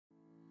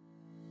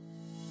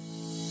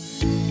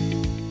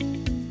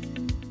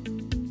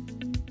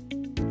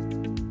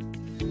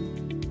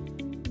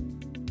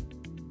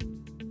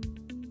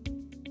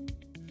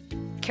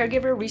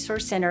Caregiver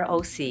Resource Center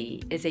OC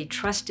is a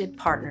trusted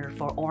partner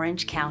for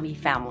Orange County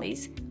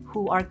families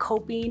who are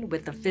coping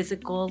with the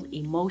physical,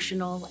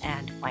 emotional,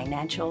 and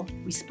financial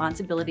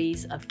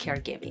responsibilities of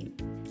caregiving.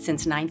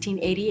 Since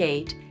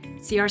 1988,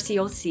 CRC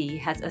OC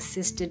has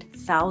assisted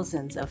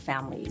thousands of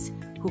families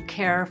who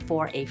care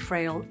for a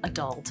frail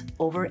adult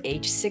over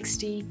age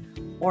 60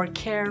 or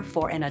care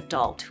for an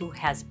adult who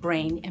has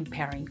brain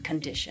impairing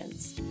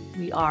conditions.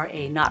 We are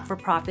a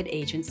not-for-profit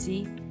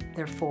agency.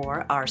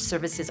 Therefore, our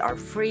services are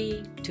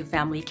free to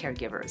family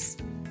caregivers.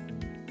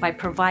 By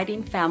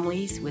providing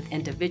families with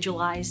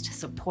individualized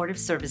supportive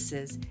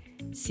services,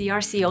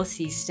 CRC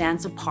OC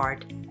stands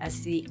apart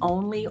as the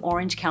only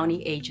Orange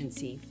County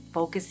agency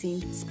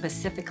focusing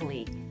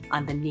specifically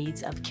on the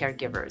needs of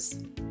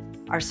caregivers.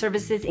 Our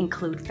services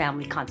include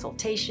family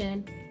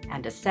consultation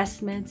and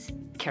assessments,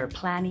 care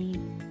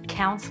planning,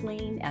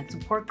 counseling and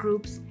support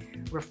groups,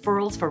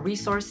 referrals for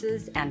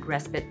resources, and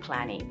respite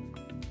planning.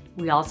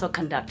 We also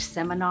conduct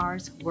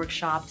seminars,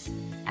 workshops,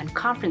 and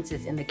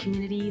conferences in the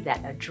community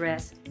that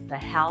address the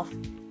health,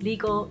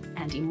 legal,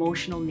 and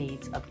emotional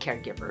needs of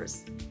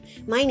caregivers.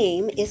 My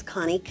name is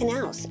Connie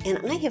Knaus, and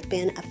I have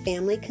been a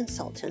family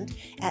consultant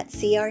at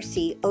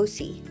CRC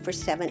OC for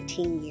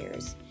 17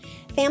 years.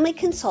 Family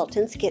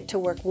consultants get to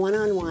work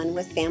one-on-one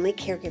with family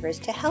caregivers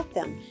to help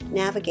them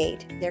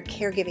navigate their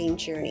caregiving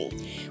journey.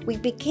 We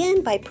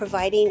begin by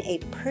providing a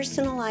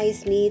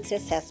personalized needs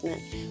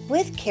assessment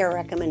with care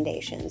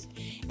recommendations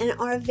and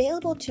are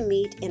available to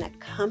meet in a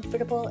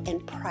comfortable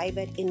and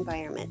private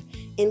environment,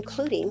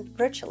 including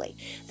virtually.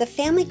 The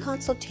family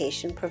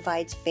consultation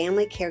provides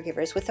family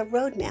caregivers with a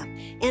roadmap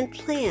and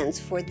plans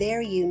for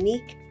their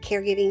unique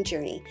caregiving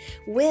journey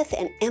with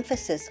an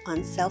emphasis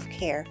on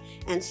self-care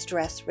and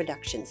stress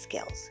reduction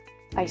skills.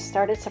 I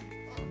started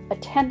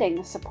attending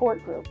a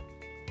support group,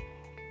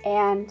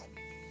 and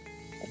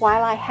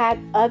while I had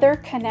other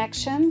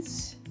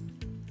connections,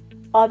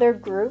 other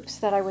groups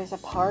that I was a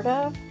part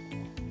of,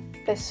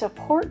 the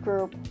support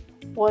group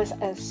was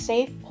a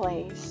safe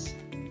place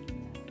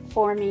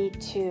for me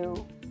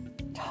to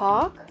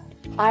talk.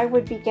 I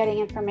would be getting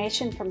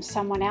information from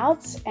someone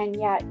else, and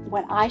yet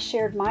when I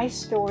shared my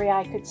story,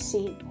 I could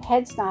see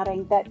heads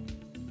nodding that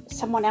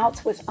someone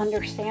else was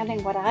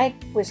understanding what I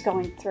was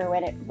going through,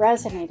 and it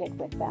resonated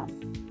with them.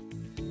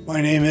 My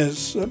name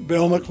is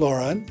Bill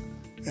McLaurin,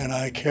 and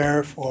I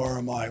care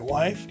for my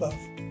wife of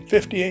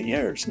 58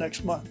 years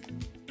next month.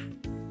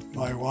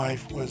 My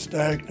wife was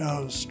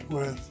diagnosed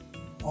with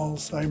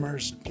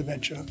Alzheimer's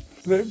dementia.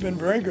 They've been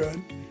very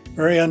good,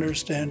 very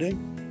understanding,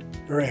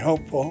 very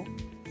hopeful.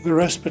 The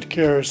respite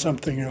care is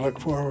something you look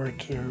forward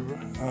to.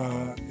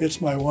 It's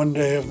my one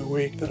day of the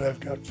week that I've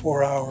got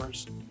 4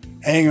 hours.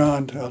 Hang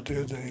on till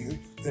Tuesday,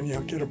 then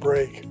you'll get a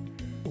break.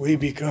 We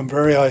become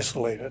very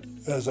isolated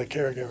as a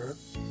caregiver.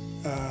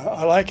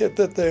 I like it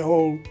that they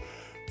hold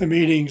the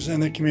meetings in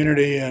the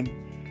community, and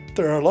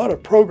there are a lot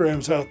of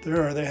programs out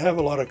there. They have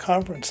a lot of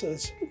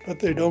conferences, but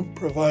they don't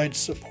provide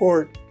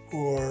support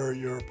for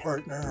your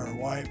partner or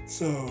wife.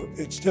 So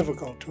it's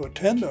difficult to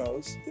attend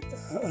those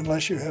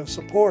unless you have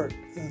support,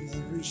 and the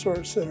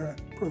Resource Center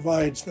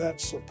provides that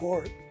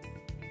support.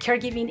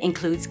 Caregiving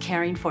includes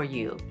caring for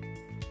you,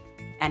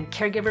 and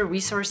Caregiver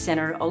Resource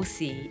Center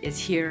OC is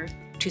here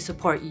to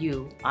support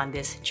you on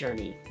this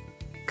journey.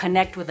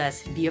 Connect with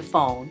us via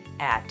phone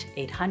at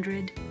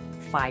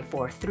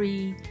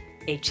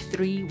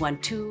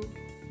 800-543-H312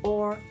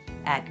 or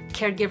at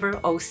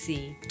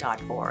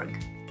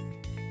caregiveroc.org.